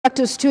Back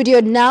to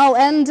studio now,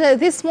 and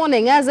this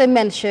morning, as I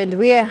mentioned,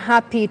 we are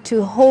happy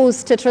to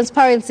host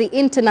Transparency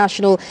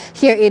International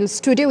here in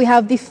studio. We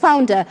have the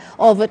founder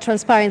of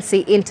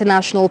Transparency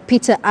International,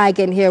 Peter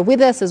Aigne, here with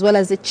us, as well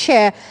as the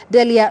chair,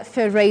 Delia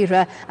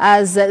Ferreira,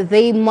 as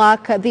they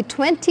mark the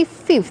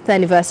 25th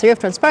anniversary of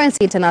Transparency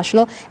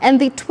International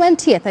and the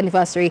 20th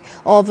anniversary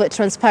of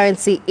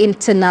Transparency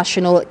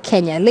International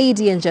Kenya.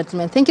 Ladies and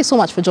gentlemen, thank you so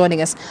much for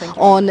joining us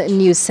on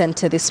News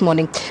Center this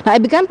morning. Now, I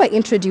began by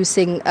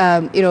introducing,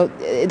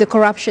 the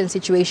corruption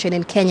situation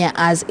in Kenya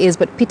as is.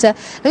 But Peter,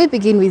 let me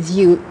begin with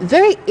you.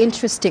 Very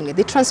interestingly,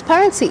 the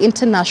Transparency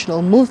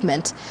International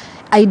movement,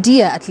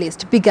 idea at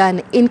least,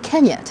 began in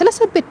Kenya. Tell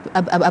us a bit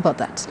about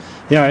that.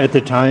 Yeah, at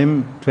the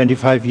time,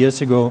 25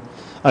 years ago,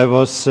 I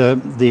was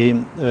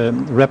the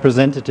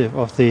representative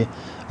of the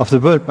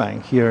World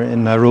Bank here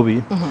in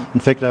Nairobi.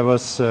 In fact, I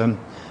was the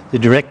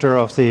director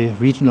of the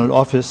regional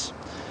office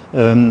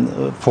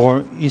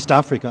for East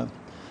Africa.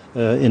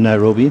 In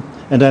Nairobi,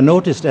 and I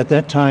noticed at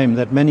that time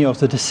that many of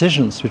the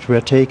decisions which were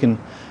taken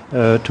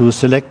to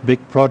select big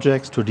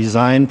projects, to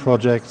design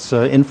projects,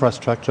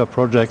 infrastructure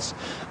projects,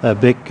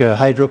 big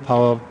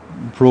hydropower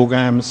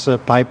programs,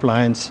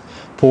 pipelines,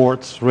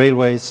 ports,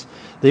 railways,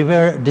 they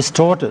were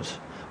distorted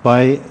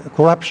by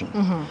corruption.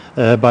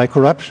 By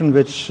corruption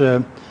which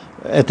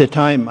at the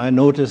time I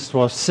noticed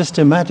was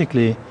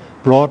systematically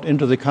brought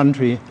into the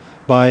country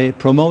by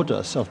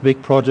promoters of big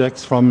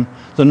projects from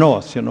the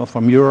north,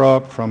 from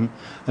Europe, from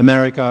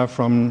America,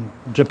 from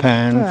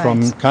Japan,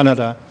 from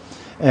Canada.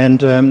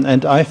 And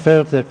I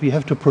felt that we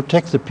have to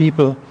protect the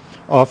people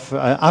of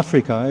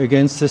Africa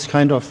against this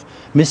kind of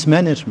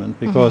mismanagement,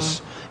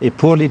 because a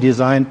poorly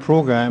designed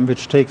program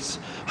which takes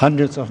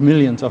hundreds of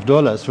millions of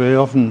dollars, very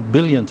often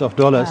billions of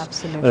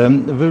dollars,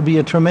 will be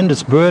a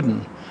tremendous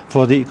burden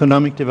for the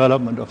economic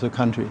development of the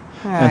country.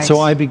 And so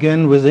I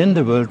began within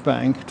the World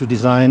Bank to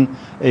design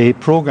a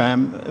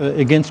program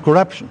against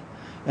corruption.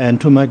 And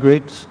to my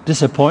great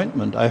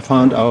disappointment, I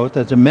found out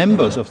that the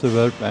members of the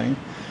World Bank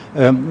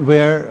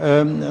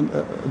were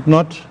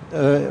not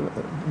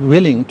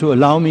willing to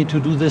allow me to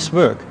do this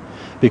work,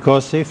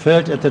 because they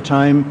felt at the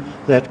time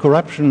that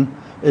corruption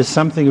is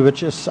something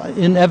which is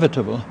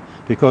inevitable,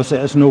 because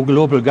there is no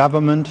global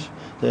government,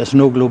 there is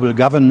no global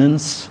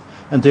governance,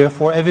 and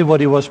therefore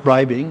everybody was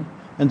bribing.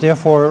 And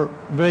therefore,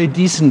 very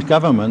decent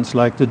governments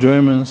like the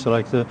Germans,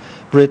 like the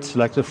Brits,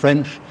 like the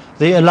French,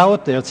 they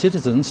allowed their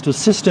citizens to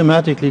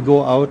systematically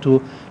go out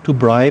to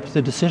bribe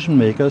the decision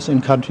makers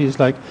in countries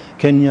like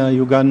Kenya,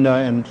 Uganda,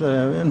 and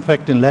in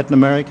fact in Latin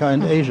America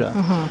and Asia.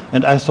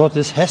 And I thought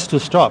this has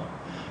to stop.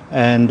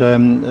 And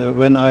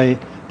when I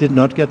did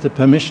not get the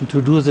permission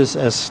to do this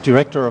as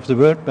director of the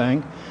World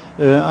Bank,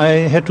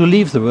 I had to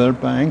leave the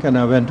World Bank, and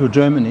I went to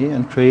Germany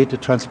and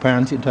created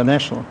Transparency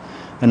International.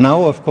 And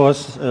now, of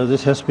course,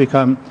 this has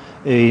become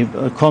a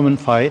common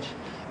fight.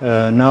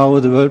 Now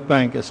the World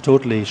Bank is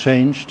totally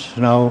changed.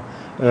 Now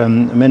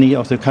many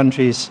of the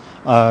countries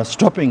are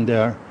stopping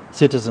their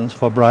citizens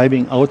for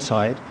bribing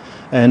outside.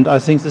 And I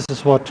think this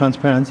is what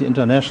Transparency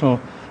International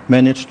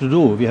managed to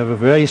do. We have a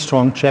very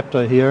strong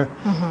chapter here.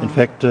 In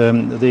fact,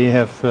 they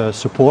have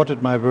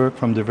supported my work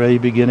from the very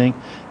beginning.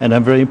 And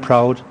I'm very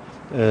proud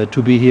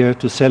to be here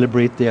to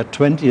celebrate their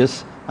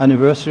 20th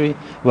anniversary,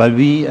 while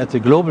we at the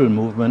global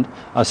movement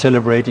are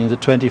celebrating the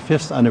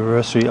 25th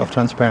anniversary of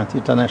Transparency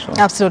International.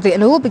 Absolutely,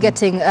 and we will be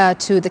getting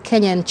to the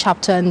Kenyan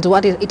chapter and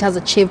what it has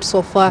achieved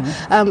so far.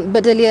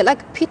 But Delia,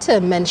 like Peter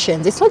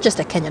mentioned, it's not just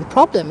a Kenyan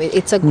problem,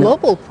 it's a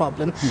global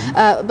problem.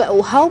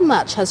 But how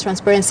much has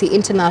Transparency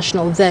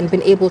International then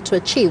been able to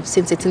achieve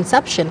since its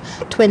inception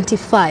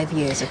 25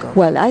 years ago?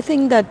 Well, I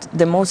think that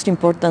the most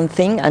important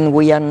thing, and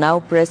we are now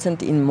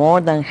present in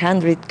more than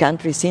 100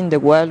 countries in the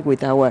world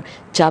with our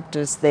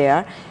chapters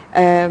there,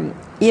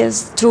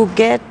 is to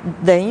get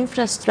the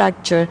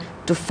infrastructure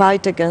to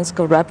fight against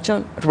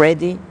corruption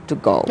ready to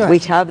go. We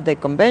have the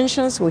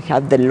conventions, we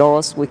have the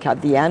laws, we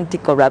have the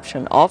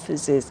anti-corruption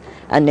offices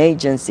and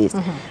agencies.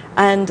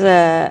 And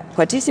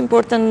what is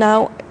important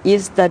now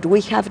is that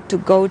we have to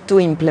go to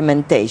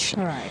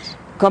implementation.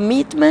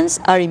 Commitments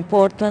are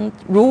important,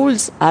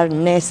 rules are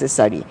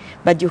necessary,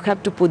 but you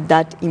have to put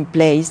that in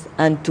place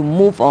and to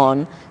move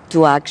on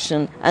to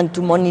action and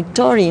to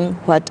monitoring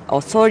what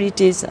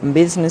authorities and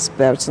business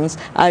persons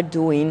are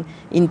doing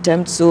in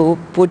terms to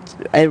put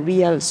a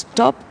real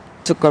stop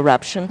to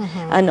corruption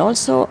and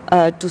also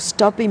to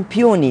stop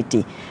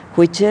impunity,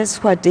 which is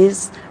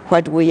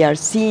what we are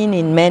seeing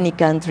in many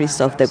countries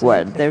of the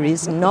world. There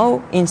is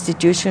no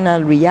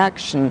institutional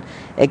reaction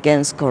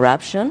against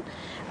corruption,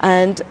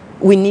 and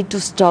we need to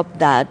stop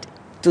that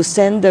to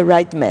send the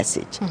right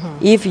message.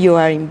 If you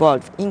are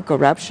involved in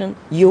corruption,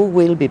 you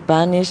will be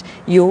punished.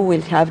 You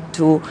will have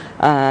to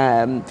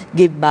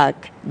give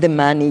back the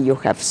money you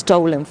have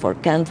stolen for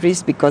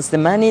countries, because the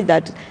money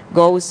that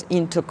goes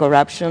into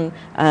corruption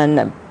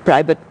and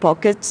private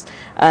pockets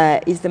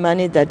is the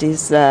money that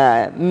is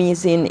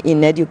missing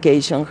in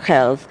education,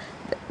 health,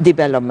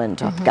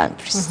 development of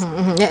countries.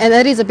 And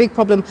that is a big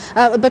problem.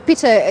 But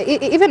Peter,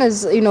 even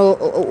as you know,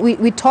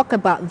 we talk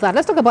about that.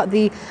 Let's talk about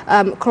the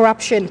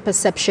corruption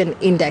perception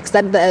index.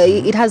 That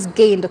it has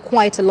gained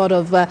quite a lot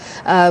of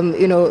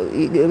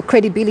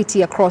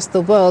credibility across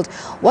the world.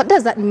 What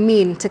does that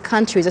mean to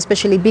countries,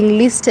 especially being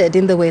listed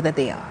in the way that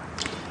they are?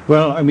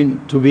 Well, I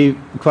mean, to be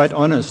quite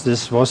honest,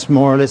 this was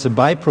more or less a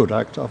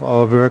byproduct of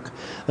our work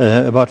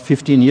about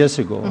 15 years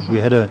ago. We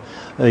had a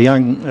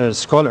young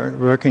scholar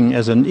working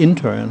as an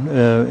intern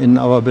in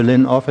our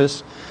Berlin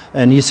office,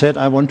 and he said,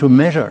 I want to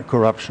measure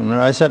corruption. And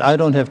I said, I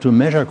don't have to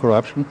measure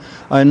corruption.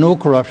 I know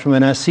corruption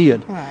when I see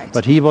it. Right.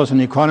 But he was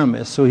an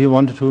economist, so he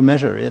wanted to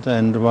measure it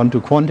and want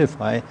to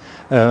quantify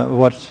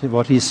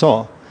what he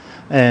saw.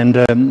 And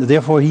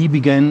therefore he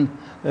began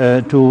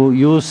to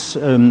use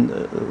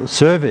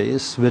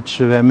surveys which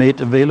were made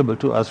available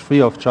to us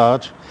free of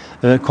charge,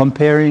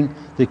 comparing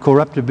the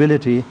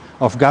corruptibility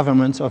of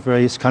governments of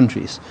various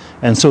countries.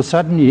 And so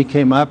suddenly he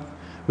came up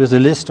with a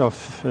list of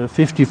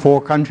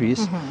 54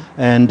 countries,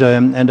 and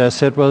I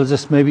said, well,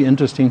 this may be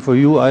interesting for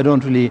you. I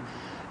don't really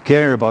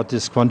care about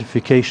this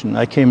quantification.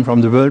 I came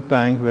from the World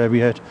Bank, where we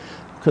had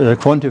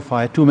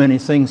quantified too many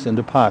things in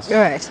the past.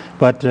 Right.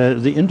 But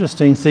the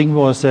interesting thing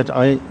was that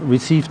I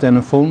received then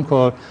a phone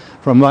call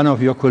from one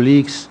of your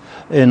colleagues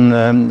in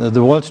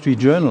the Wall Street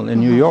Journal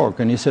in New York,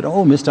 and he said,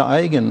 oh, Mr.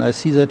 Aigne, I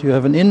see that you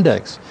have an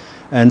index.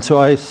 And so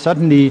I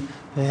suddenly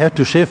had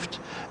to shift,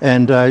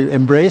 and I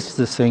embraced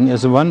this thing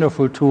as a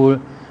wonderful tool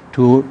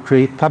to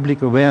create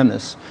public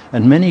awareness.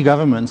 And many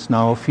governments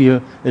now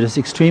feel it is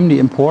extremely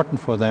important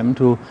for them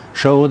to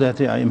show that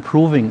they are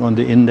improving on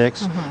the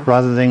index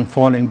rather than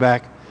falling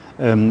back,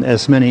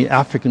 as many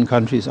African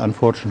countries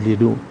unfortunately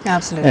do.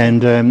 Absolutely.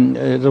 And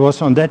it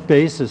was on that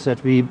basis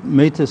that we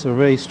made this a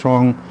very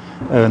strong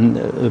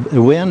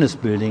awareness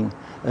building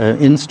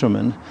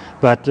instrument.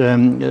 But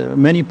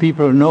many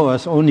people know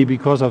us only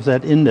because of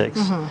that index.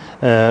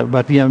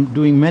 But we are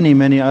doing many,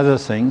 many other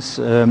things.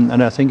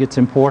 And I think it's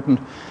important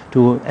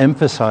to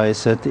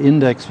emphasize that the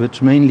index,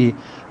 which mainly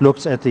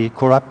looks at the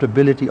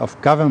corruptibility of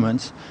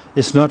governments,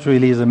 is not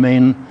really the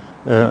main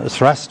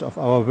thrust of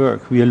our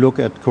work. We look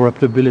at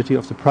corruptibility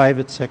of the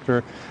private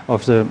sector,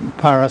 of the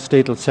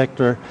parastatal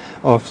sector,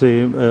 of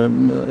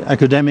the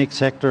academic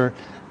sector,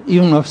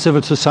 even of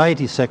civil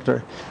society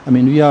sector. I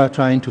mean, we are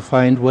trying to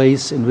find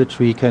ways in which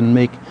we can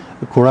make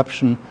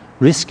corruption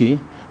risky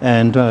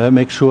and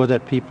make sure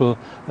that people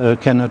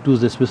cannot do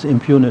this with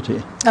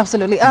impunity.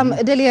 Absolutely.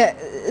 Delia,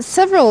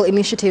 several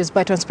initiatives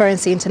by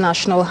Transparency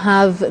International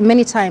have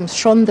many times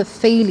shown the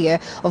failure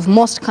of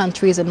most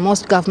countries and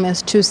most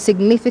governments to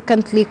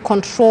significantly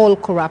control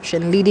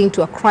corruption, leading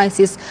to a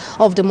crisis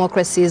of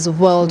democracies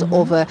world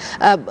over.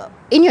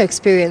 In your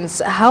experience,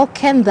 how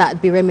can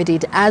that be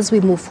remedied as we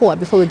move forward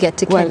before we get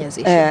to Kenya's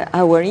issue?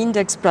 Our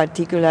index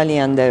particularly,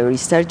 and the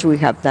research we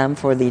have done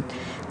for it,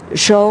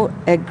 show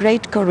a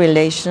great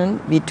correlation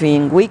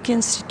between weak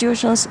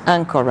institutions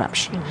and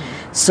corruption.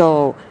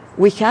 So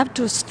we have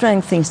to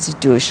strengthen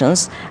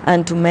institutions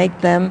and to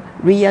make them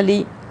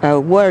really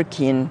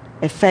working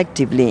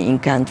effectively in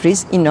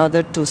countries in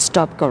order to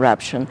stop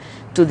corruption,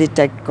 to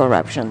detect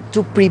corruption,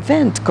 to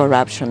prevent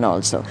corruption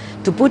also,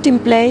 to put in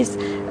place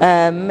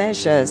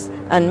measures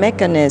and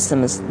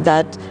mechanisms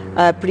that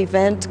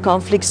prevent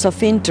conflicts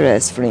of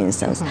interest, for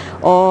instance,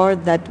 or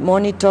that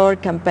monitor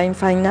campaign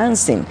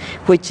financing,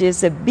 which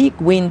is a big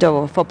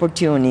window of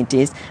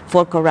opportunities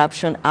for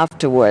corruption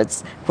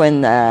afterwards when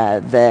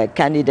the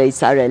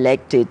candidates are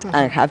elected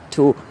and have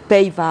to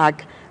pay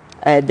back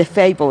the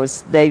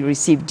favors they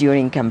received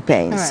during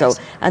campaigns. Right. So,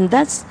 and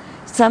that's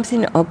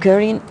something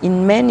occurring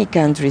in many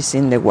countries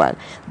in the world.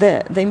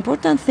 The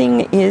important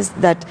thing is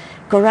that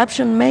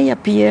corruption may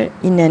appear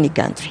in any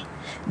country.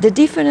 The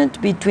difference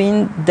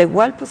between the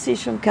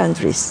well-positioned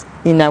countries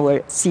in our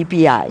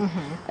CPI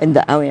and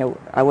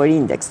our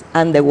index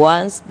and the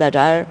ones that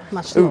are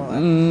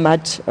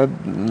much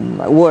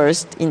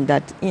worse in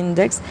that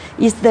index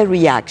is the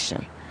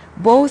reaction,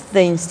 both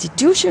the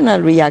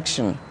institutional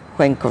reaction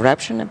when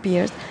corruption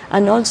appears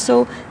and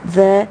also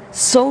the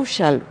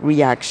social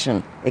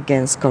reaction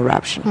against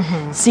corruption.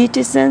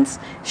 Citizens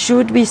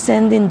should be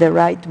sending the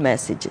right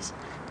messages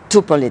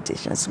to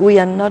politicians. We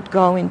are not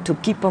going to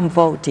keep on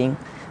voting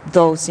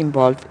those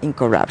involved in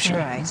corruption.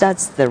 Right.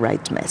 That's the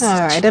right message. All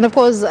right, and of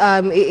course,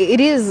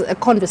 it is a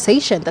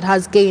conversation that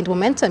has gained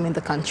momentum in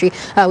the country,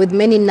 with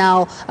many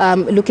now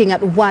looking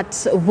at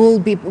what will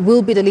be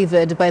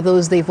delivered by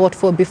those they vote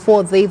for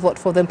before they vote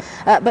for them.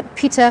 But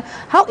Peter,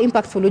 how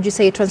impactful would you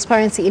say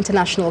Transparency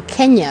International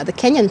Kenya, the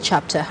Kenyan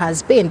chapter,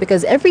 has been?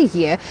 Because every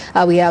year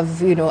we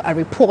have, a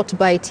report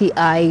by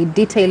TI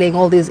detailing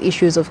all these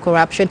issues of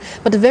corruption,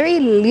 but very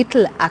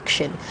little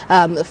action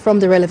from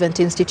the relevant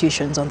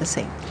institutions on the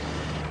same.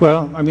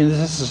 Well, I mean,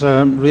 this is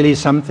really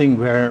something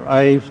where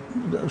I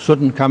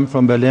shouldn't come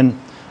from Berlin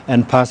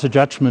and pass a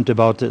judgment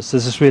about this.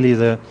 This is really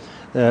the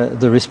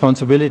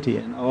responsibility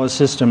in our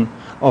system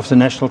of the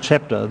national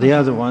chapter. They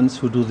are the ones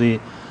who do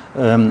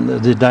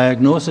the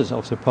diagnosis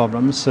of the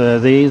problems.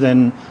 They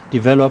then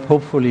develop,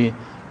 hopefully,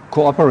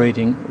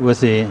 cooperating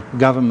with the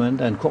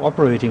government and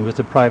cooperating with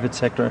the private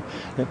sector,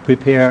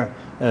 prepare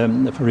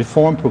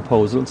reform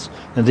proposals,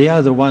 and they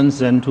are the ones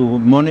then to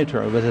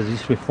monitor whether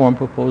these reform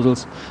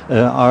proposals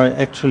are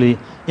actually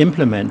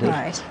implemented.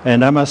 Right.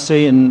 And I must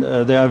say,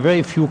 there are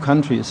very few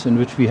countries in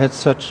which we had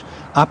such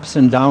ups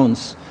and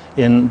downs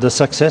in the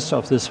success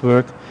of this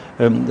work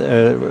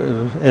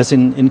as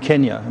in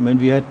Kenya. I mean,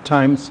 we had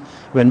times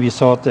when we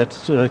thought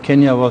that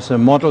Kenya was a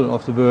model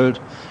of the world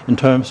in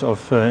terms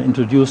of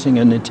introducing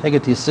an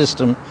integrity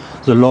system,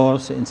 the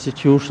laws, the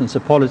institutions, the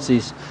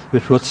policies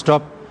which would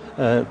stop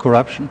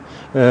corruption.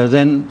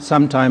 Then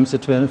sometimes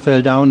it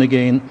fell down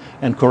again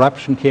and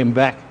corruption came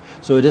back.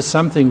 So it is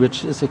something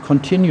which is a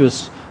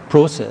continuous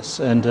process,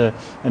 and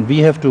we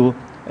have to,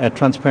 at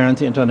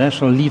Transparency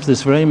International, leave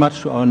this very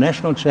much to our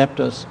national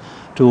chapters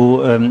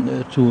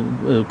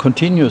to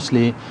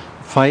continuously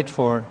fight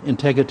for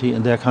integrity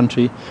in their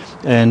country,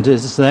 and it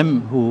is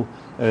them who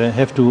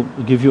have to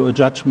give you a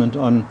judgment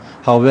on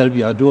how well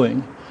we are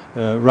doing.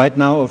 Right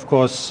now, of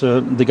course,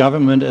 the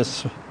government,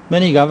 as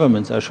many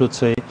governments, I should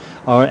say,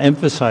 are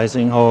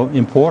emphasizing how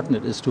important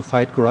it is to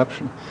fight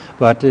corruption.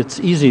 But it's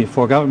easy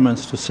for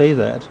governments to say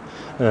that.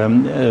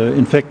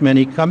 In fact,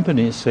 many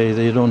companies say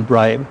they don't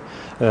bribe.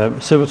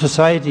 Civil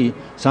society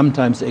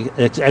sometimes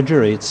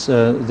exaggerates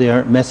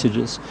their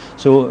messages.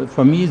 So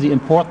for me, the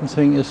important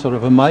thing is sort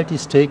of a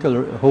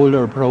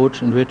multi-stakeholder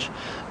approach in which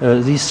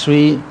these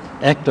three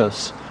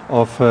actors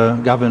of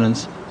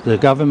governance, the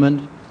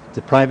government,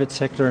 the private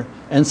sector,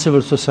 and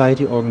civil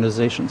society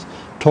organizations,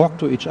 talk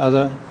to each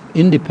other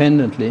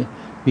independently.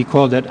 We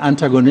call that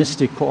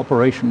antagonistic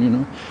cooperation, you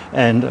know,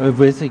 and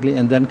basically,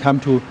 and then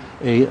come to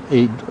a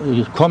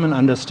common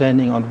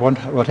understanding on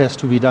what has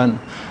to be done.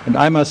 And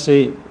I must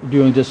say,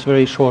 during this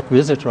very short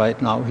visit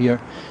right now here,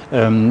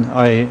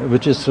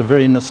 which is a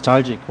very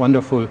nostalgic,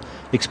 wonderful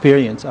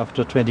experience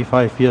after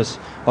 25 years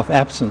of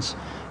absence,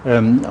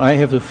 I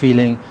have the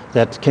feeling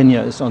that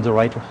Kenya is on the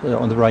right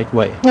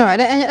way. All right,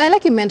 and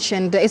like you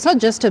mentioned, it's not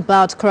just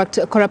about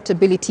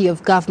corruptibility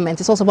of government,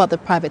 it's also about the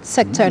private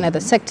sector and other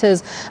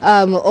sectors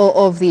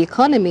of the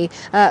economy.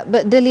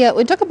 But Delia,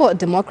 we talk about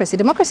democracy.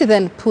 Democracy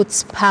then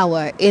puts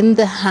power in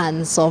the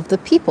hands of the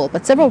people.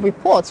 But several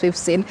reports we've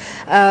seen,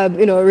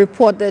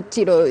 report that,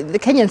 the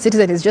Kenyan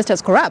citizen is just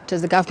as corrupt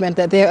as the government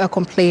that they are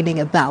complaining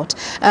about.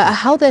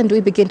 How then do we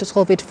begin to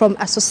solve it from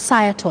a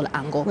societal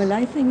angle? Well,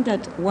 I think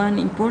that one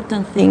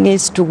important thing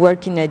is to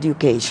work in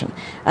education.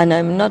 And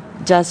I'm not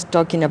just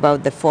talking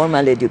about the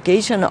formal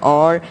education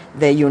or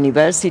the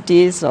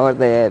universities or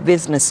the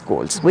business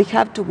schools. We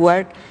have to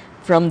work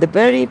from the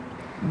very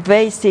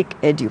basic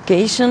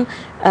education,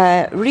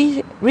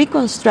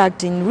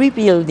 reconstructing,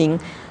 rebuilding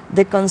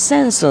the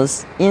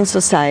consensus in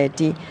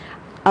society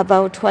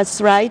about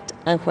what's right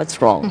and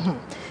what's wrong.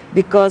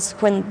 Because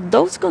when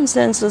those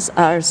consensus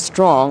are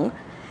strong,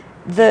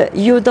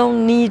 you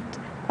don't need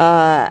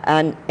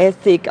an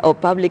ethic or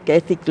public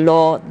ethic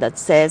law that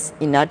says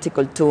in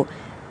Article 2,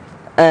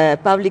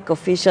 public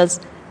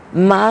officials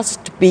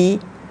must be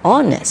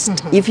honest.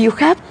 If you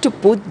have to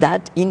put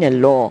that in a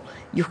law,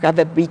 you have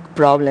a big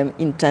problem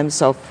in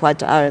terms of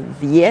what are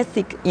the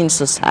ethics in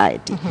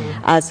society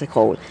as a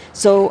whole.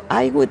 So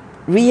I would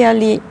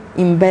really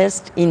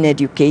invest in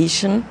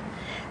education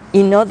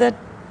in order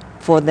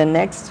for the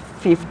next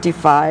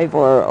 55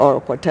 or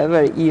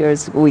whatever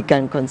years we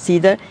can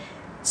consider,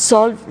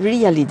 solve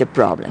really the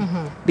problem.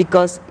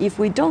 Because if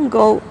we don't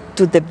go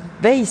to the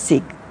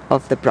basic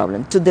of the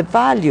problem, to the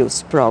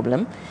values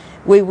problem,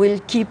 we will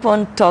keep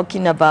on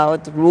talking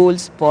about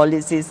rules,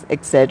 policies,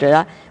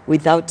 etc.,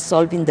 without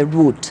solving the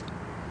root,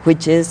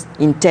 which is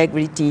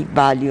integrity,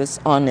 values,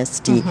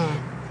 honesty,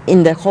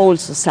 in the whole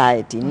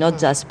society, not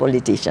just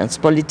politicians.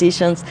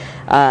 Politicians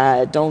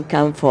don't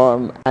come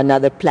from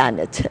another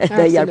planet.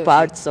 They are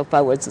parts of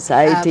our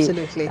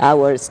society,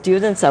 our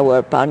students,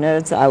 our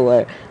partners,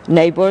 our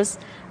neighbors.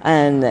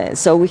 And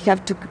so we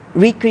have to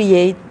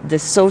recreate the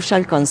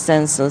social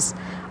consensus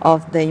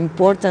of the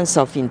importance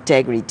of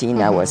integrity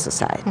in our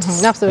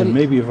societies. Absolutely. And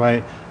maybe if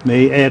I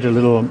may add a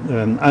little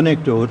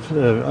anecdote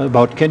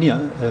about Kenya,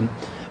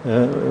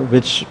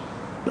 which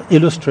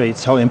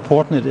illustrates how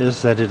important it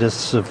is that it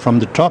is from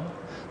the top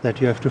that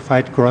you have to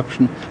fight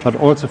corruption, but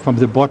also from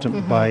the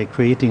bottom by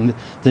creating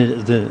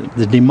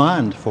the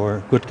demand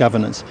for good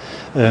governance.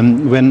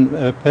 When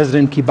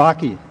President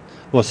Kibaki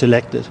was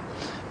elected,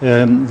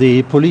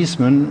 the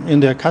policemen, in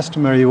their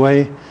customary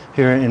way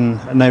here in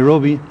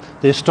Nairobi,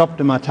 they stopped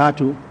the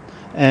matatu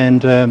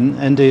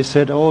and they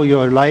said, "Oh,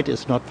 your light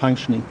is not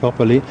functioning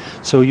properly,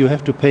 so you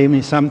have to pay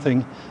me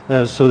something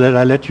so that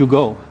I let you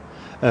go."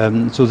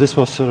 So this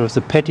was sort of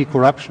the petty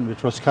corruption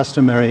which was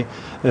customary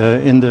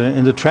in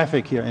the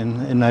traffic here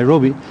in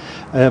Nairobi.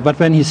 But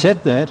when he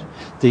said that,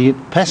 the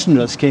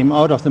passengers came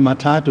out of the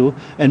matatu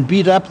and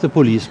beat up the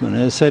policemen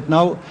and said,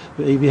 "Now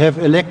we have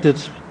elected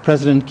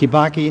President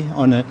Kibaki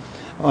on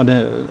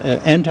an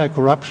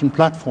anti-corruption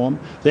platform.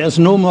 There's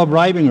no more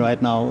bribing right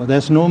now.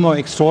 There's no more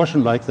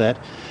extortion like that."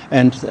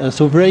 And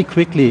so very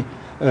quickly,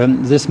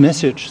 this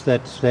message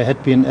that there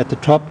had been at the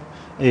top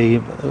a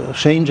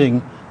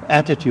changing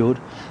attitude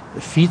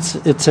feeds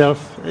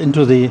itself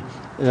into the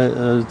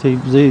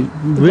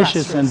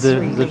wishes and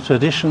the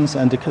traditions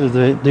and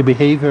the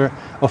behavior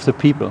of the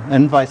people,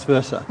 and vice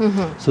versa.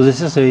 So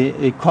this is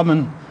a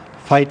common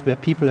fight where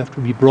people have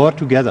to be brought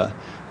together,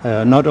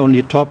 not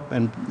only top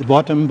and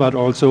bottom, but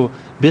also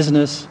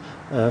business,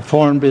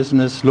 foreign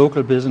business,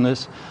 local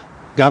business,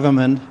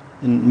 government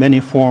in many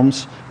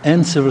forms,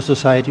 and civil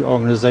society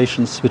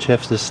organizations which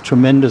have this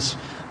tremendous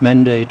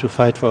mandate to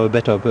fight for a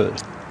better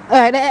world. All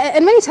right,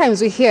 and many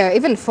times we hear,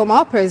 even from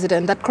our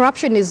president, that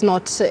corruption is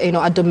not,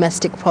 a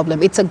domestic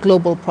problem. It's a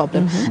global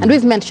problem. And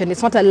we've mentioned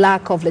it's not a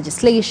lack of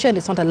legislation,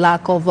 it's not a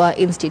lack of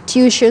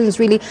institutions,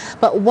 really.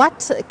 But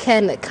what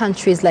can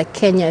countries like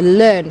Kenya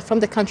learn from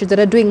the countries that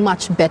are doing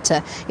much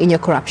better in your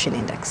corruption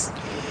index?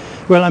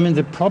 Well, I mean,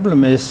 the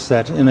problem is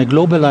that in a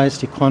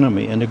globalized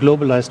economy, in a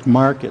globalized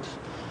market,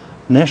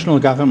 national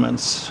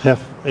governments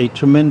have a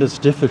tremendous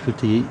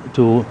difficulty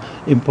to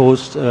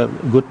impose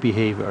good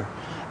behavior.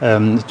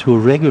 To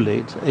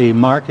regulate a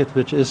market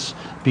which is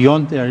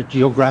beyond their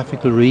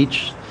geographical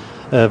reach.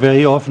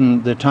 Very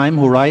often the time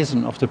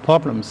horizon of the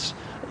problems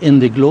in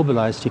the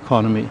globalized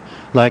economy,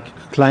 like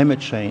climate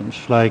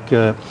change, like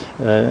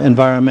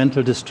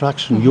environmental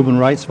destruction, human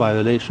rights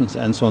violations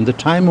and so on, the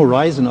time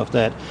horizon of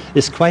that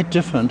is quite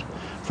different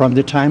from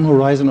the time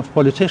horizon of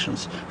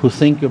politicians who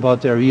think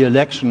about their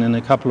re-election in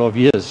a couple of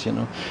years,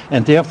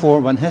 And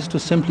therefore one has to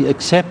simply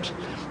accept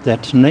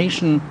that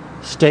nation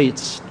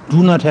states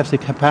do not have the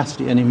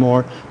capacity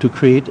anymore to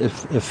create a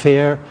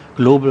fair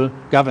global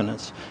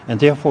governance. And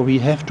therefore we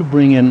have to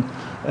bring in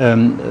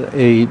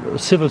a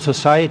civil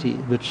society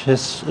which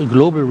has a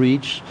global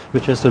reach,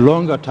 which has a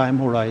longer time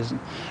horizon.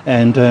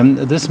 And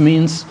this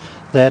means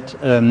that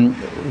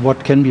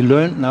what can be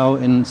learned now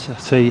in,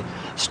 say,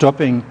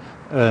 stopping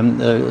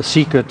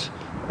secret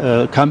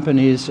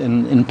companies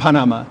in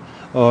Panama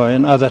or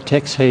in other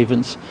tax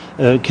havens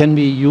can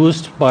be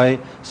used by,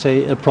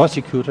 say, a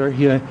prosecutor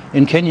here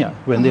in Kenya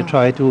when they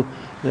try to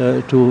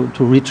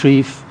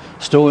retrieve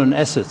stolen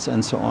assets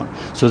and so on.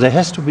 So there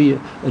has to be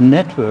a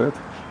network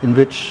in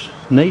which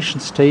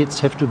nation states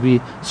have to be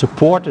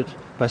supported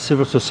by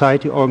civil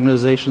society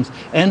organizations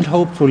and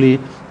hopefully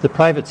the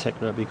private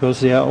sector, because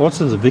they are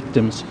also the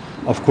victims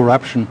of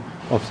corruption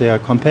of their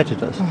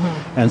competitors.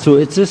 And so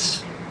it's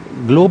this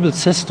global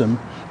system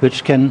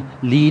which can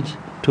lead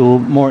to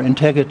more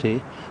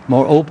integrity,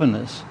 more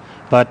openness.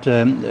 But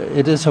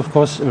it is, of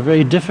course, a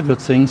very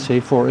difficult thing, say,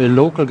 for a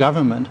local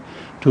government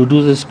to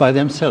do this by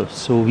themselves.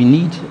 So we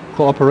need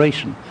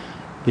cooperation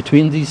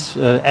between these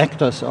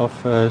actors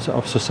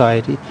of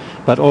society,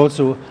 but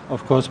also,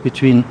 of course,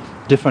 between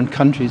different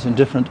countries and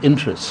different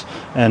interests.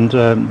 And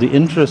the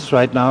interests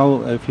right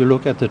now, if you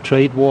look at the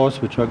trade wars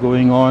which are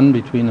going on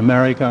between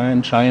America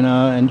and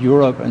China and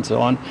Europe and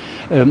so on,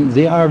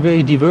 they are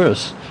very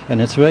diverse. And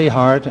it's very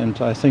hard,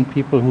 and I think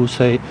people who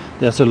say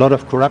there's a lot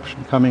of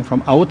corruption coming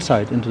from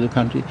outside into the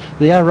country,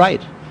 they are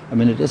right. I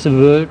mean, it is a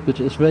world which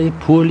is very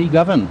poorly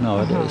governed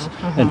nowadays.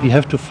 And we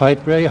have to fight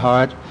very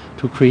hard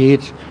to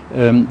create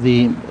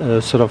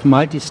the sort of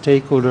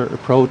multi-stakeholder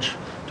approach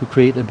to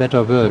create a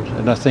better world.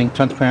 And I think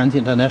Transparency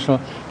International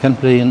can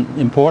play an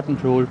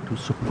important role to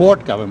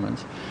support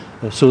governments.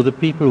 So the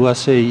people who are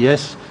saying,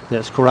 yes,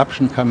 there's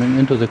corruption coming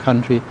into the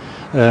country,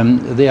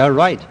 they are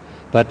right.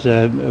 But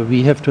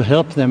we have to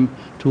help them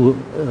to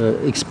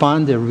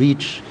expand their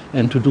reach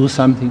and to do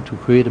something to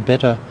create a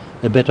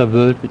better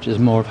world which is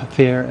more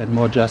fair and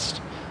more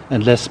just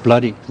and less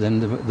bloody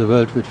than the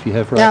world which we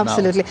have right now.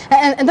 Absolutely.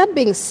 And that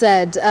being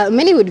said,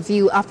 many would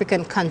view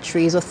African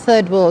countries or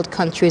third world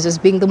countries as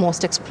being the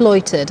most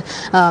exploited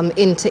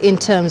in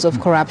terms of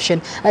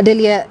corruption.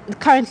 Delia,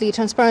 currently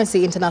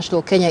Transparency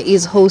International Kenya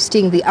is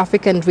hosting the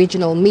African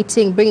Regional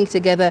Meeting, bringing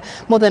together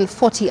more than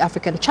 40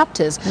 African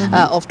chapters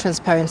of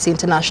Transparency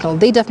International.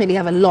 They definitely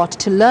have a lot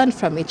to learn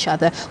from each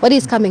other. What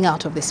is coming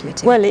out of this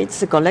meeting? Well,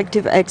 it's a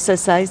collective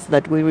exercise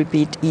that we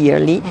repeat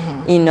yearly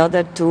in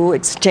order to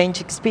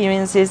exchange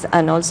experiences.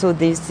 And also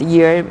this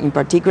year in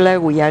particular,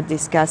 we are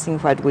discussing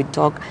what we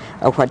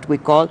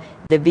call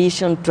the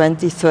Vision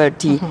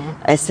 2030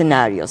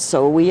 scenarios.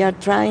 So we are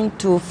trying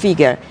to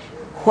figure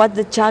what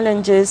the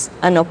challenges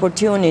and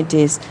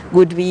opportunities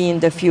would be in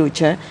the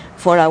future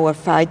for our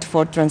fight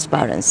for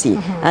transparency,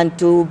 and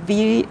to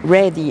be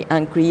ready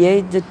and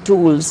create the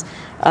tools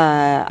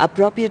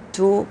appropriate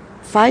to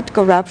fight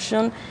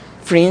corruption,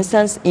 for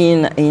instance,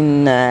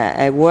 in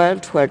a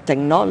world where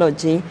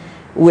technology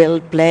will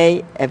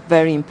play a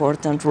very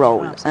important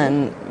role.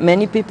 Absolutely. And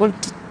many people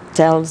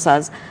tells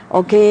us,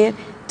 okay,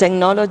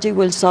 technology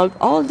will solve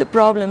all the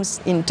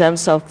problems in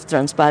terms of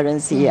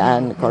transparency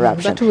and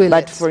corruption.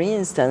 But for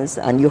instance,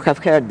 and you have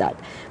heard that,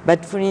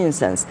 but for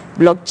instance,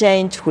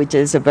 blockchain, which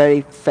is a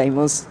very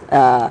famous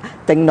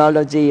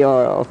technology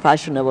or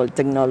fashionable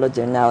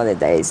technology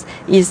nowadays,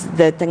 is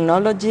the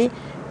technology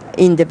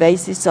in the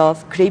basis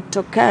of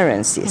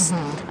cryptocurrencies.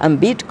 And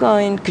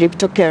Bitcoin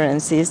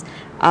cryptocurrencies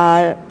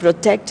are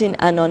protecting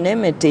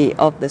anonymity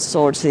of the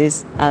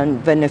sources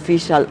and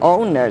beneficial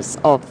owners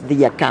of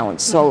the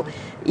accounts. So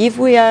if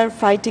we are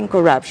fighting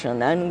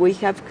corruption, and we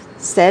have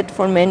said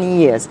for many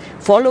years,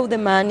 follow the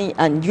money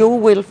and you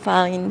will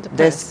find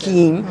the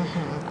scheme,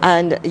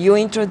 and you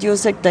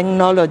introduce a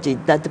technology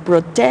that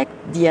protects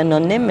the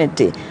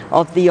anonymity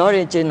of the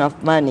origin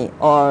of money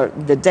or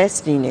the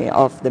destiny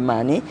of the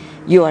money,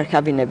 you are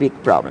having a big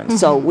problem.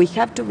 So we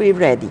have to be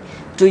ready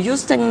to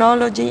use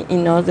technology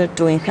in order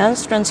to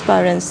enhance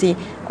transparency,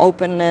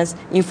 openness,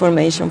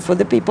 information for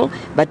the people,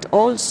 but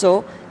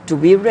also to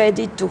be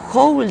ready to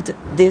hold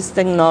these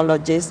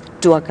technologies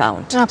to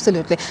account.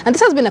 Absolutely. And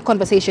this has been a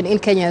conversation in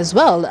Kenya as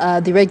well,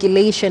 the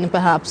regulation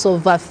perhaps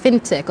of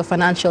fintech, or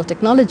financial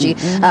technology,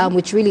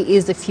 which really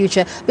is the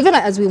future. Even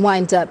as we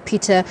wind up,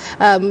 Peter,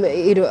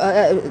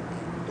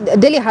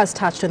 Delia has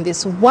touched on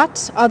this.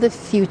 What are the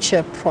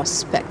future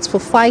prospects for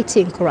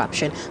fighting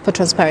corruption for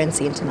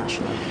Transparency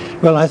International?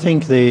 Well, I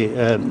think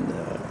the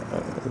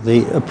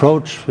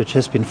approach which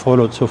has been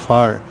followed so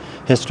far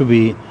has to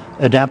be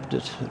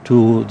adapted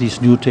to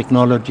these new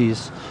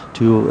technologies,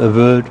 to a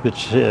world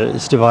which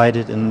is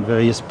divided in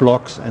various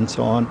blocks and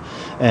so on.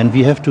 And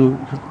we have to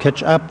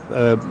catch up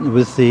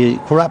with the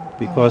corrupt,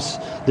 because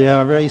they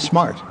are very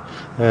smart.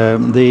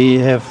 They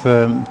have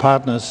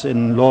partners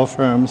in law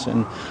firms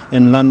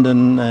in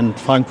London and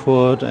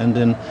Frankfurt and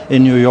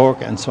in New York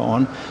and so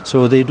on.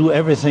 So they do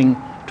everything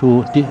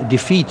to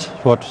defeat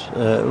what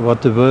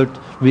the world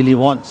really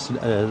wants,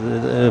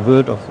 a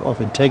world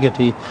of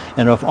integrity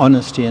and of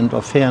honesty and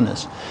of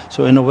fairness.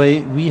 So in a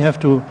way, we have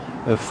to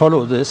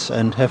follow this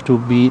and have to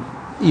be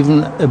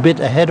even a bit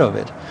ahead of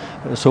it.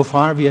 So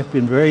far, we have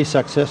been very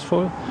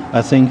successful.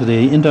 I think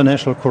the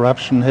international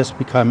corruption has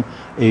become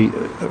a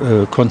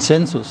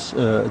consensus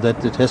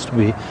that it has to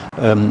be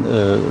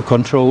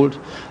controlled,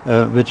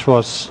 which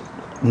was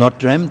not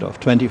dreamt of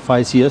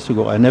 25 years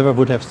ago. I never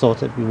would have thought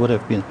that we would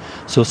have been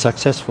so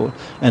successful.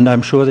 And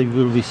I'm sure that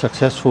we will be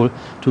successful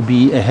to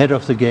be ahead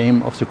of the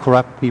game of the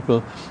corrupt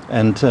people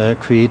and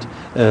create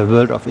a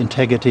world of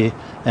integrity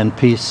and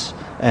peace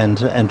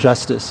and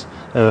justice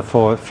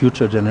for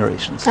future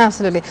generations.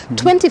 Absolutely.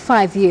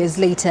 25 years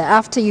later,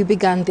 after you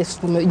began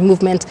this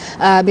movement,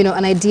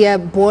 an idea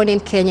born in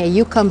Kenya,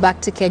 you come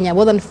back to Kenya.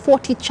 More than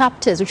 40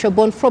 chapters which were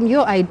born from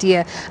your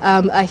idea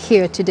are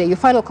here today. Your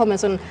final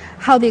comments on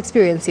how the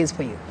experience is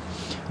for you?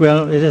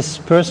 Well, it is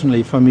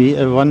personally for me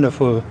a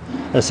wonderful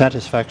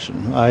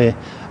satisfaction.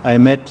 I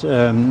met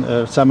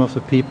some of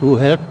the people who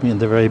helped me in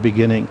the very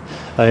beginning.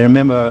 I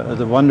remember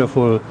the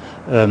wonderful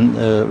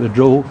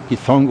Joe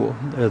Gisongo,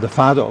 the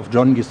father of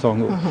John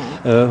Gisongo,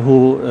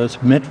 who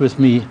met with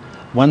me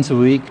once a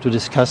week to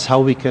discuss how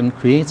we can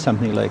create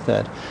something like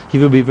that. He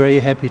will be very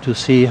happy to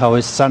see how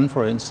his son,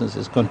 for instance,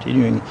 is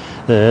continuing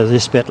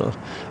this battle.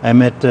 I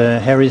met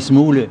Harry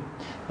Smule,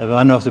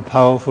 one of the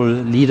powerful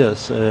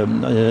leaders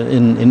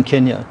in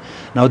Kenya.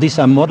 Now, these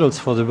are models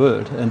for the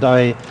world, and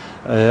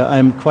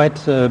I'm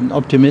quite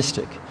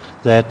optimistic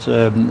that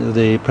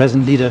the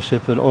present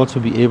leadership will also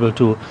be able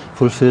to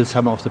fulfill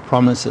some of the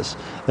promises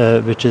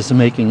which is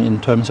making in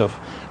terms of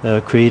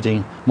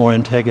creating more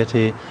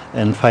integrity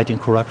and fighting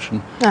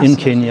corruption in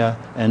Kenya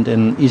and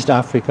in East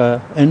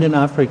Africa and in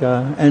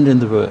Africa and in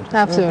the world.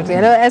 Absolutely,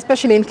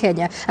 especially in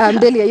Kenya.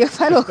 Delia, your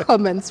final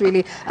comments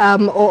really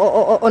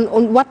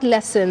on what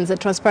lessons the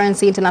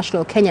Transparency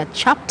International Kenya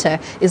chapter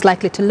is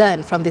likely to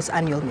learn from this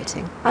annual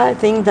meeting? I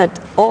think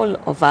that all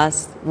of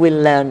us will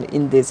learn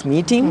in this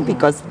meeting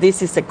because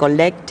this is a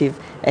collective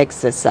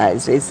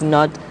exercise. It's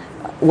not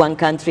one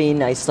country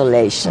in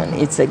isolation.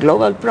 It's a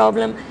global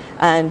problem,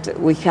 and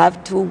we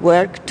have to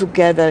work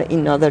together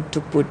in order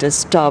to put a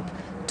stop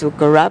to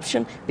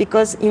corruption,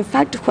 because in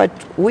fact what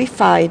we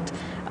fight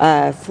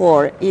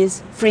for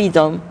is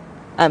freedom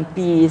and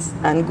peace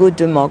and good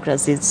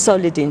democracy,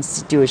 solid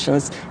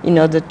institutions, in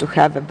order to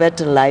have a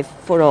better life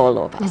for all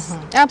of us.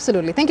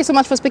 Absolutely. Thank you so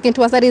much for speaking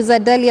to us. That is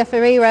Delia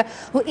Ferreira,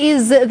 who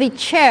is the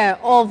chair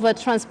of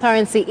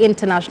Transparency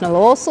International.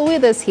 Also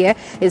with us here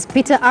is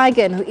Peter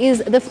Aigne, who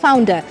is the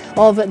founder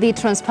of the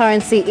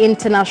Transparency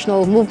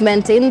International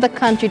movement in the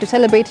country to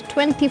celebrate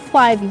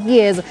 25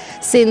 years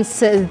since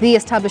the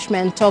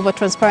establishment of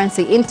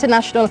Transparency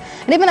International,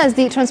 and even as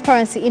the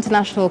Transparency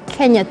International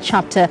Kenya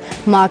chapter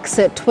marks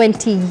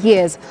 20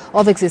 years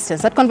of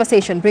existence. That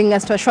conversation bringing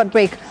us to a short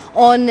break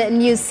on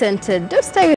News Center. Don't stay